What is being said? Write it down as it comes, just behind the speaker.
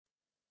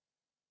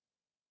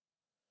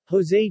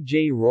José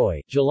J.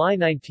 Roy (July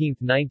 19,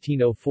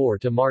 1904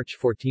 to March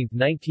 14,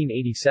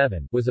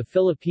 1987) was a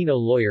Filipino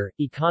lawyer,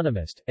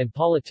 economist, and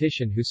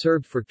politician who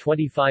served for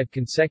 25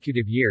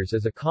 consecutive years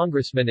as a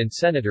congressman and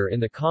senator in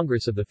the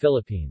Congress of the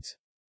Philippines.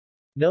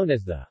 Known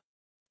as the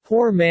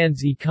poor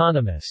man's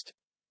economist,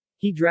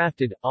 he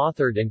drafted,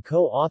 authored and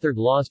co-authored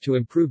laws to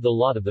improve the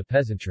lot of the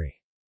peasantry.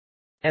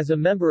 As a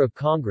member of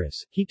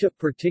Congress, he took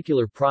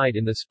particular pride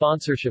in the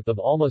sponsorship of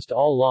almost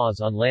all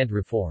laws on land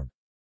reform.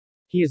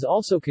 He is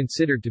also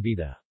considered to be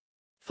the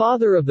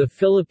father of the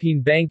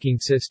Philippine banking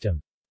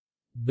system,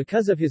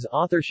 because of his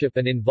authorship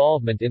and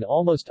involvement in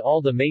almost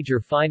all the major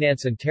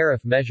finance and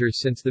tariff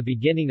measures since the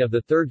beginning of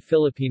the Third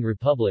Philippine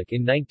Republic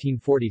in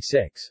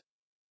 1946.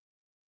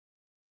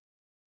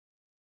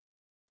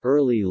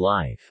 Early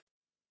life.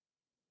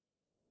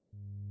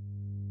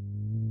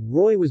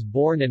 Roy was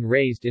born and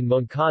raised in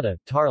Moncada,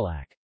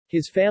 Tarlac.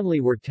 His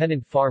family were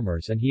tenant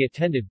farmers and he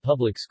attended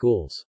public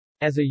schools.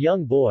 As a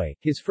young boy,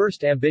 his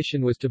first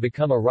ambition was to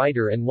become a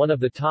writer, and one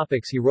of the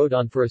topics he wrote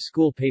on for a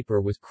school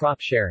paper was crop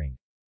sharing.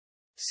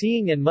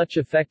 Seeing and much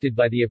affected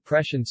by the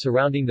oppression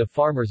surrounding the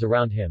farmers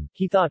around him,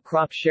 he thought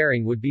crop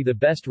sharing would be the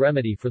best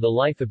remedy for the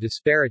life of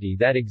disparity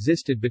that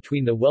existed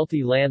between the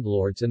wealthy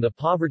landlords and the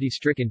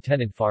poverty-stricken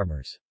tenant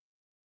farmers.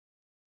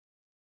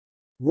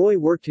 Roy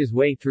worked his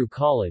way through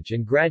college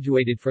and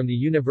graduated from the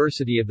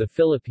University of the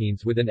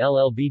Philippines with an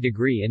LLB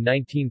degree in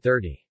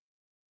 1930.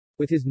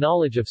 With his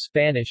knowledge of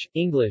Spanish,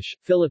 English,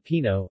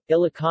 Filipino,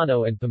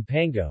 Ilocano and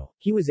Pampango,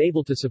 he was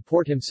able to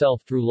support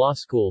himself through law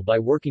school by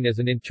working as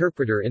an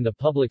interpreter in the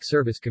Public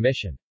Service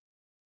Commission.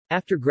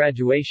 After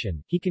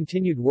graduation, he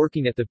continued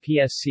working at the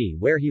PSC,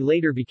 where he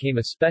later became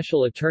a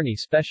special attorney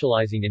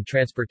specializing in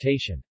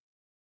transportation.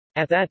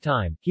 At that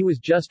time, he was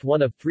just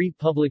one of 3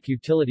 public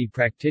utility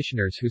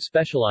practitioners who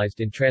specialized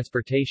in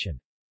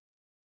transportation.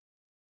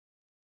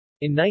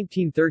 In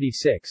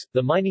 1936,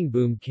 the mining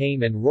boom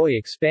came and Roy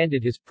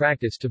expanded his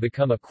practice to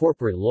become a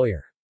corporate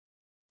lawyer.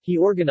 He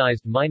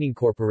organized mining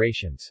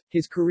corporations.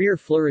 His career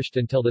flourished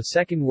until the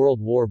Second World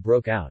War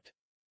broke out.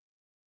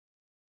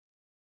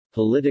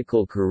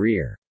 Political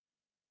career.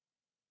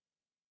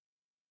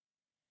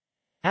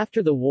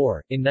 After the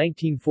war, in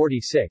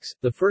 1946,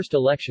 the first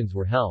elections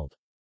were held.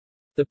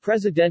 The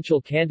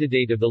presidential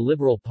candidate of the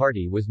Liberal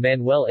Party was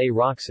Manuel A.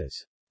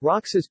 Roxas.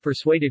 Roxas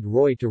persuaded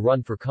Roy to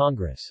run for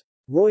Congress.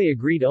 Roy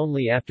agreed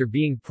only after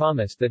being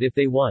promised that if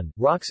they won,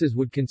 Roxas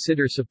would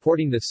consider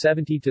supporting the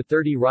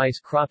 70-30 rice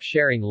crop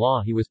sharing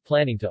law he was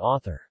planning to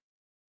author.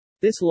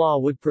 This law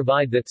would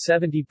provide that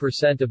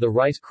 70% of the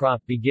rice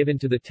crop be given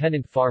to the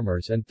tenant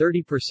farmers and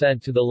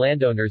 30% to the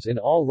landowners in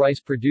all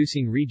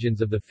rice-producing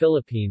regions of the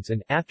Philippines,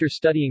 and, after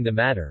studying the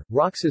matter,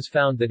 Roxas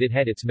found that it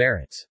had its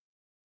merits.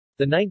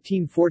 The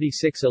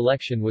 1946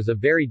 election was a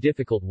very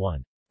difficult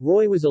one.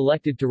 Roy was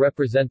elected to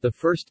represent the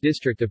 1st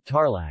District of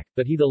Tarlac,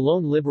 but he the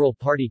lone Liberal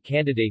Party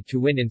candidate to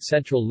win in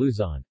Central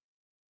Luzon.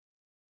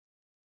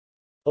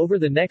 Over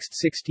the next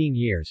 16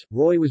 years,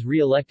 Roy was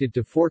re-elected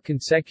to 4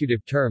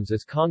 consecutive terms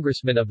as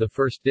congressman of the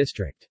 1st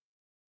District.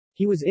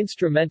 He was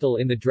instrumental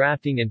in the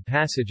drafting and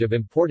passage of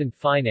important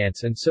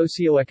finance and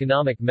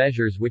socio-economic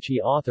measures which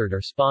he authored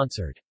or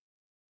sponsored.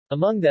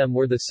 Among them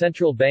were the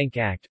Central Bank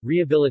Act,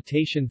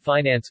 Rehabilitation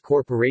Finance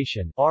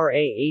Corporation (RA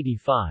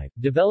 85),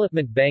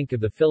 Development Bank of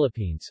the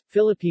Philippines,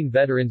 Philippine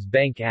Veterans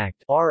Bank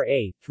Act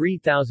 (RA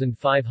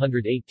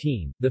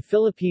 3518), the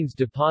Philippines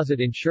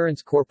Deposit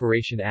Insurance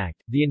Corporation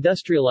Act, the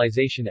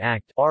Industrialization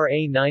Act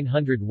 (RA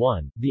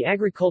 901), the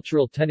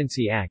Agricultural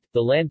Tenancy Act,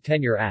 the Land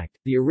Tenure Act,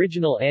 the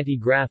original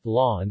Anti-Graft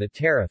Law and the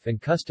Tariff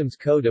and Customs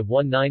Code of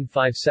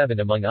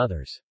 1957, among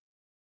others.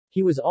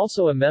 He was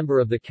also a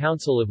member of the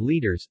Council of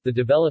Leaders, the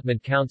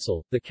Development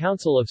Council, the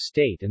Council of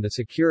State and the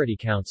Security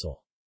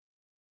Council.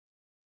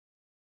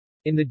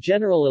 In the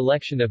general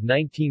election of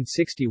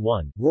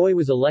 1961, Roy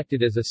was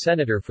elected as a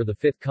senator for the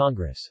 5th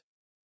Congress.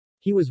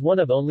 He was one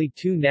of only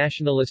 2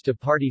 Nacionalista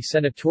Party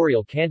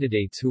senatorial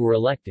candidates who were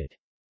elected.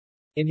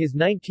 In his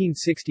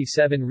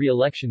 1967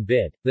 re-election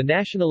bid, the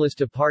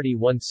Nacionalista Party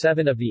won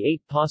 7 of the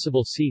 8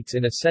 possible seats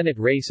in a Senate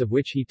race, of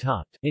which he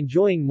topped,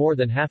 enjoying more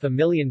than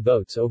 500,000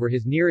 votes over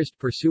his nearest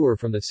pursuer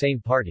from the same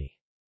party.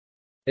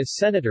 As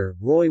senator,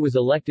 Roy was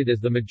elected as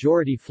the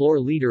majority floor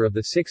leader of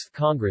the 6th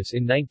Congress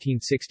in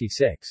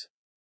 1966.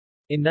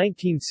 In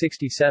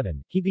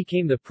 1967, he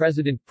became the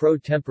president pro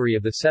tempore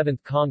of the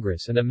 7th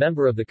Congress and a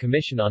member of the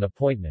Commission on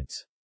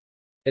Appointments.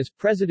 As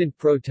president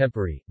pro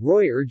tempore,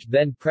 Roy urged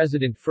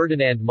then-President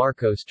Ferdinand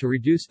Marcos to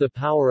reduce the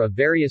power of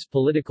various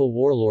political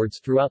warlords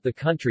throughout the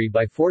country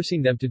by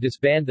forcing them to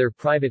disband their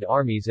private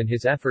armies, and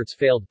his efforts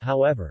failed,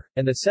 however,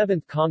 and the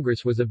 7th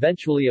Congress was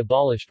eventually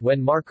abolished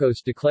when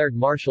Marcos declared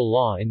martial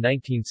law in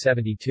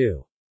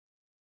 1972.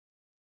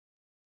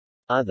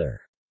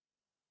 Other.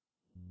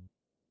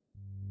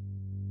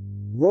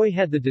 Roy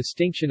had the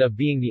distinction of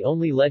being the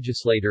only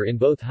legislator in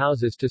both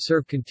houses to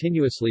serve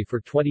continuously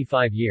for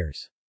 25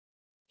 years.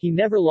 He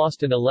never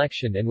lost an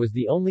election and was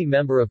the only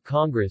member of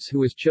Congress who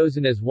was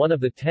chosen as one of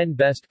the 10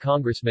 best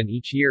congressmen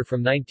each year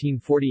from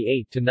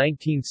 1948 to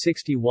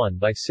 1961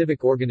 by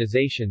civic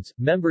organizations,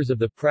 members of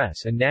the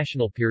press and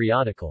national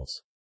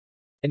periodicals.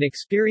 An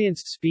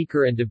experienced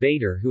speaker and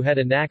debater who had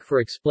a knack for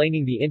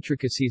explaining the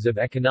intricacies of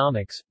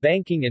economics,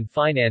 banking and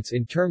finance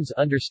in terms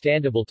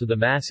understandable to the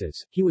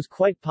masses, he was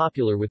quite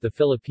popular with the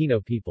Filipino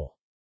people.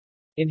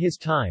 In his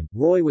time,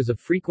 Roy was a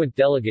frequent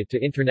delegate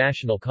to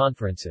international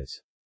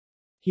conferences.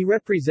 He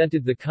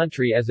represented the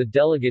country as a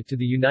delegate to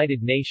the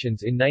United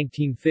Nations in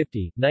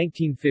 1950,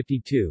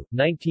 1952,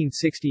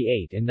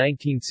 1968 and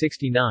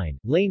 1969.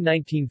 Lane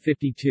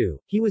 1952,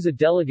 he was a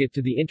delegate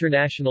to the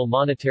International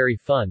Monetary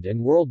Fund and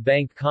World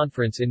Bank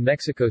Conference in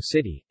Mexico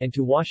City, and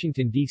to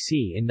Washington,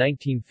 D.C. in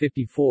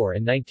 1954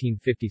 and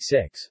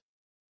 1956.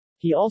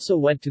 He also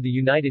went to the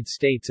United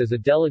States as a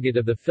delegate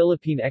of the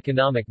Philippine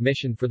Economic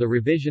Mission for the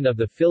revision of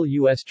the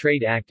Phil-U.S.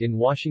 Trade Act in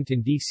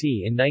Washington,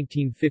 D.C. in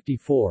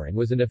 1954 and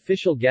was an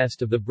official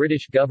guest of the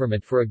British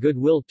government for a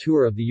goodwill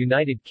tour of the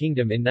United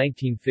Kingdom in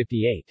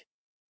 1958.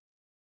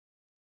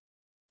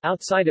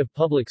 Outside of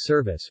public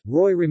service,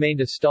 Roy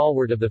remained a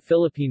stalwart of the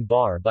Philippine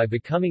Bar by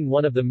becoming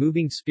one of the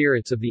moving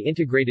spirits of the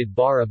Integrated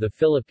Bar of the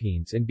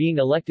Philippines and being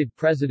elected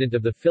president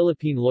of the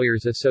Philippine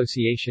Lawyers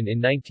Association in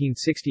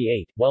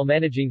 1968, while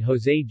managing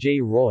Jose J.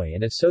 Roy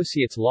and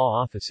Associates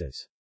law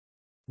offices.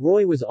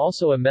 Roy was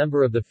also a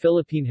member of the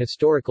Philippine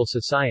Historical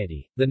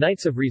Society, the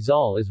Knights of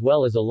Rizal, as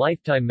well as a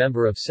lifetime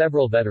member of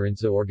several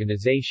veterans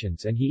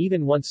organizations, and he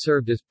even once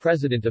served as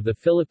president of the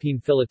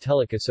Philippine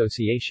Philatelic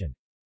Association.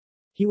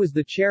 He was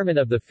the chairman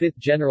of the Fifth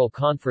General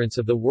Conference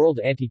of the World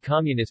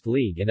Anti-Communist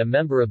League and a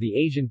member of the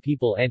Asian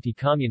People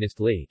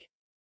Anti-Communist League.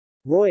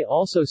 Roy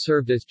also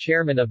served as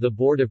chairman of the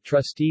Board of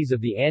Trustees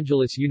of the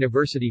Angeles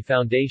University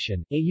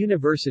Foundation, a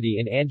university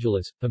in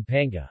Angeles,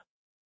 Pampanga.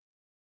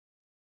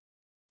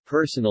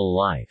 Personal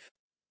life.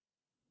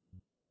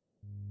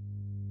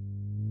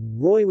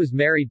 Roy was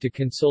married to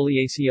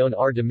Consolacion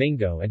R.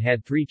 Domingo and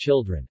had 3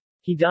 children.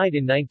 He died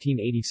in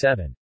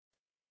 1987.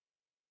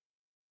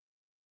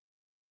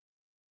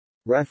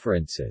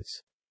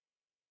 References